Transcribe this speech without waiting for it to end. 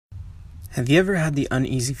Have you ever had the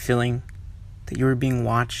uneasy feeling that you were being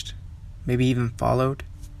watched, maybe even followed?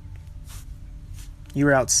 You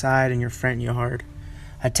were outside in your front yard,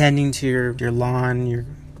 attending to your lawn, your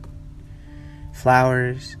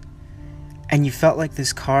flowers, and you felt like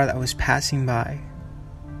this car that was passing by,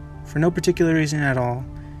 for no particular reason at all,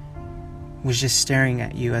 was just staring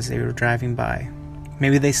at you as they were driving by.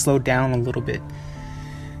 Maybe they slowed down a little bit,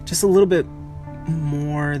 just a little bit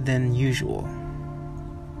more than usual.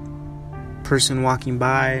 Person walking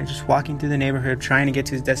by, just walking through the neighborhood, trying to get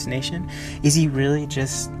to his destination. Is he really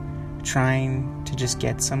just trying to just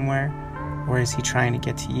get somewhere, or is he trying to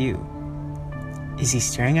get to you? Is he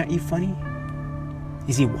staring at you funny?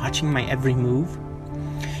 Is he watching my every move?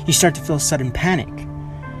 You start to feel sudden panic,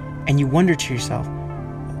 and you wonder to yourself,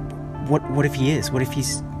 what if he is? What if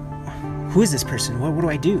he's... Who is this person? What do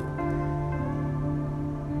I do?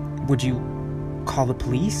 Would you call the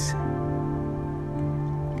police?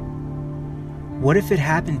 What if it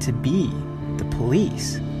happened to be the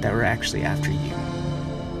police that were actually after you?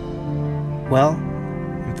 Well,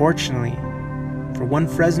 unfortunately, for one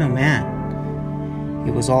Fresno man,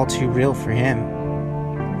 it was all too real for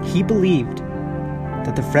him. He believed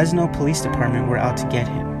that the Fresno Police Department were out to get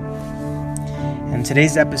him. In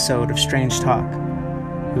today's episode of Strange Talk,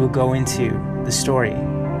 we will go into the story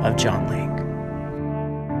of John Lang.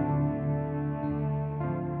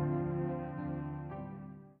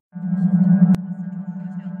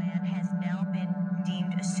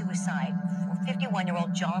 Suicide.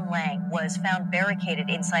 51-year-old John Lang was found barricaded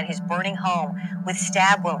inside his burning home with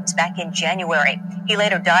stab wounds back in January. He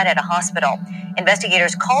later died at a hospital.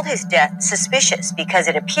 Investigators called his death suspicious because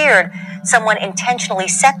it appeared someone intentionally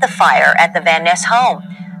set the fire at the Van Ness home.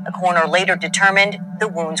 The coroner later determined the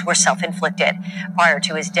wounds were self-inflicted. Prior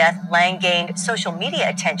to his death, Lang gained social media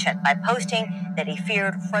attention by posting that he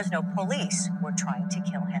feared Fresno police were trying to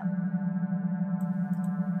kill him.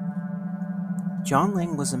 John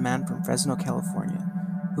Lang was a man from Fresno, California,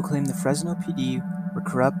 who claimed the Fresno PD were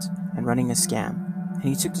corrupt and running a scam, and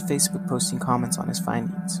he took to Facebook posting comments on his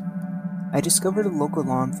findings. I discovered a local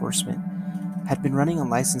law enforcement had been running a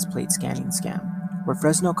license plate scanning scam, where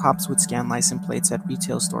Fresno cops would scan license plates at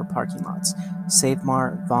retail store parking lots, Save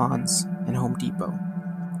Mart, Vons, and Home Depot,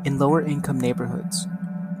 in lower-income neighborhoods.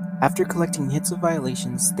 After collecting hits of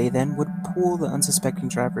violations, they then would pull the unsuspecting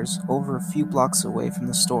drivers over a few blocks away from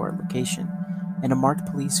the store location in a marked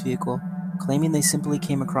police vehicle, claiming they simply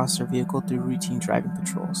came across their vehicle through routine driving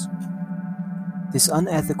patrols. This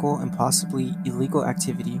unethical and possibly illegal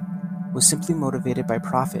activity was simply motivated by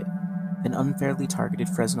profit and unfairly targeted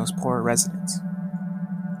Fresno's poorer residents.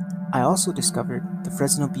 I also discovered the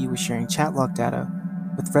Fresno Bee was sharing chat log data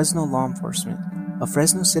with Fresno law enforcement of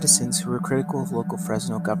Fresno citizens who were critical of local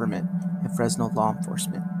Fresno government and Fresno law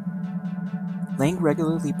enforcement. Lang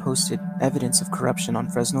regularly posted evidence of corruption on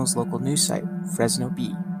Fresno's local news site, Fresno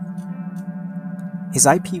Bee. His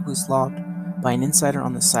IP was logged by an insider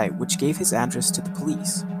on the site, which gave his address to the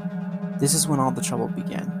police. This is when all the trouble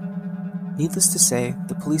began. Needless to say,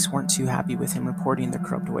 the police weren't too happy with him reporting their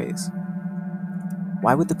corrupt ways.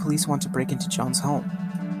 Why would the police want to break into John's home?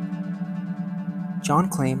 John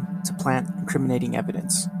claimed to plant incriminating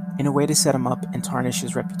evidence, in a way to set him up and tarnish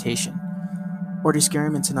his reputation, or to scare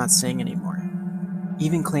him into not saying anymore,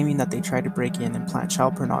 even claiming that they tried to break in and plant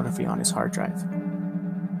child pornography on his hard drive.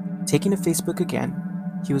 Taking to Facebook again,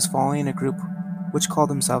 he was following a group which called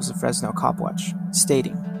themselves the Fresno Cop Watch,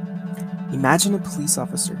 stating, "Imagine a police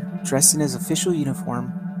officer dressed in his official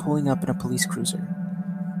uniform pulling up in a police cruiser.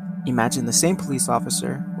 Imagine the same police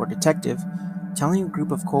officer or detective telling a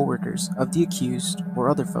group of co-workers of the accused or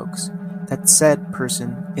other folks that said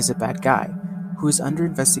person is a bad guy who is under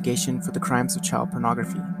investigation for the crimes of child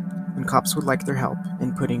pornography, and cops would like their help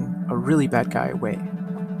in putting a really bad guy away.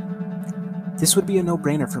 This would be a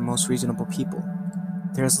no-brainer for most reasonable people.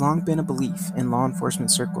 There has long been a belief in law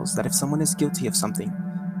enforcement circles that if someone is guilty of something,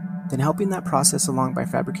 then helping that process along by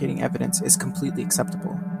fabricating evidence is completely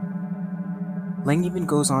acceptable." Lang even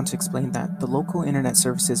goes on to explain that the local internet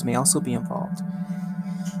services may also be involved,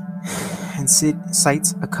 and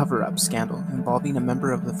cites a cover-up scandal involving a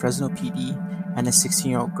member of the Fresno PD and a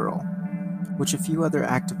 16-year-old girl, which a few other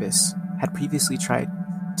activists had previously tried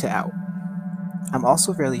to out. I'm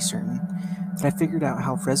also fairly certain that I figured out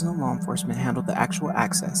how Fresno law enforcement handled the actual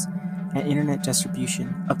access and internet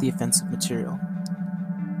distribution of the offensive material.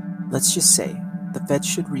 Let's just say the feds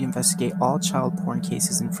should reinvestigate all child porn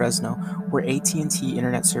cases in Fresno where AT&T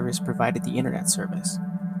internet service provided the internet service,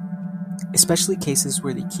 especially cases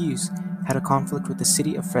where the accused had a conflict with the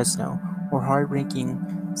city of Fresno or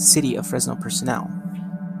high-ranking city of Fresno personnel.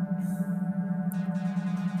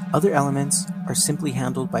 Other elements are simply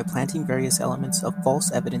handled by planting various elements of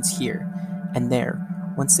false evidence here and there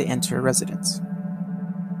once they enter a residence.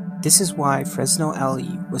 This is why Fresno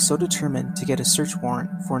LE was so determined to get a search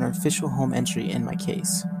warrant for an official home entry in my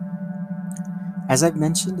case. As I've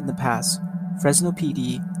mentioned in the past, Fresno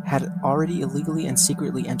PD had already illegally and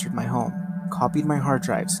secretly entered my home, copied my hard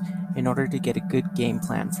drives in order to get a good game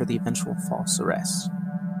plan for the eventual false arrest.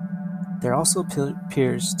 There also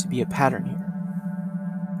appears to be a pattern here.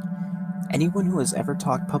 Anyone who has ever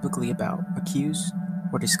talked publicly about, accused,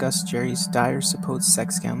 or discussed Jerry's dire supposed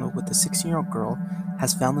sex scandal with a 16-year-old girl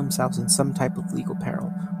has found themselves in some type of legal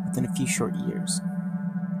peril within a few short years.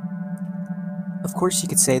 Of course, you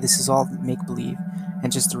could say this is all make-believe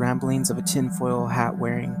and just the ramblings of a tinfoil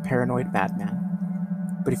hat-wearing paranoid madman.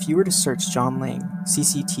 But if you were to search John Lang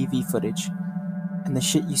CCTV footage, and the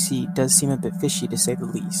shit you see does seem a bit fishy to say the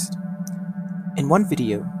least. In one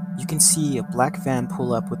video, you can see a black van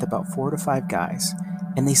pull up with about 4 to 5 guys,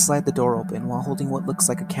 and they slide the door open while holding what looks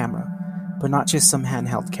like a camera, but not just some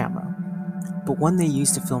handheld camera, but one they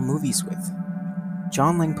use to film movies with.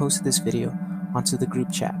 John Lang posted this video onto the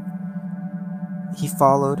group chat. He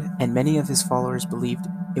followed, and many of his followers believed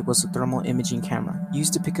it was a thermal imaging camera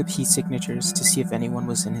used to pick up heat signatures to see if anyone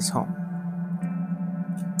was in his home.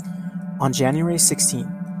 On January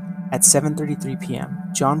 16th, at 7:33 p.m.,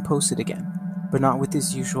 John posted again, but not with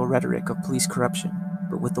his usual rhetoric of police corruption,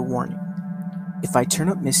 but with a warning. If I turn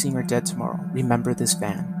up missing or dead tomorrow, remember this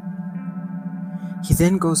van. He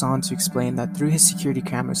then goes on to explain that through his security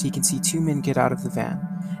cameras he can see 2 men get out of the van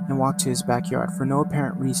and walk to his backyard for no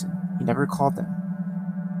apparent reason. He never called them.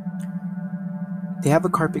 They have a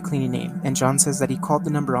carpet cleaning name, and John says that he called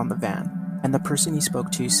the number on the van, and the person he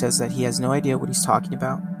spoke to says that he has no idea what he's talking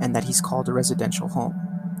about and that he's called a residential home.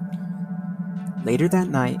 Later that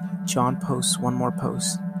night, John posts one more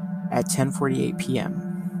post at 10:48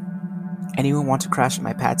 p.m. Anyone want to crash at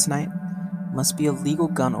my pad tonight? Must be a legal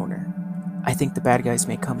gun owner. I think the bad guys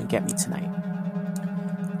may come and get me tonight.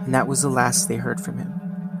 And that was the last they heard from him,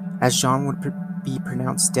 as John would be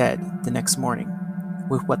pronounced dead the next morning,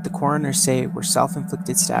 with what the coroner say were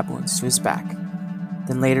self-inflicted stab wounds to his back,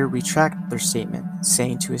 then later retract their statement,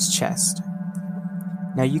 saying to his chest.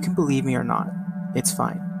 Now you can believe me or not, it's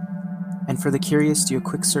fine. And for the curious, do a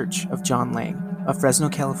quick search of John Lang of Fresno,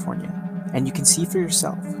 California, and you can see for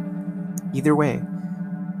yourself. Either way,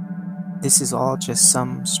 this is all just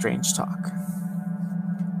some strange talk.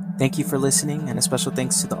 Thank you for listening, and a special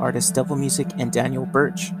thanks to the artists Devil Music and Daniel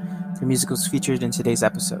Birch. Their music was featured in today's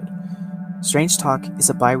episode. Strange Talk is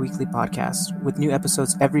a bi-weekly podcast with new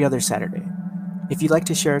episodes every other Saturday. If you'd like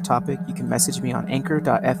to share a topic, you can message me on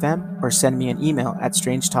anchor.fm or send me an email at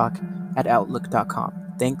strangetalk@outlook.com.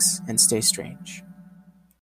 Thanks, and stay strange.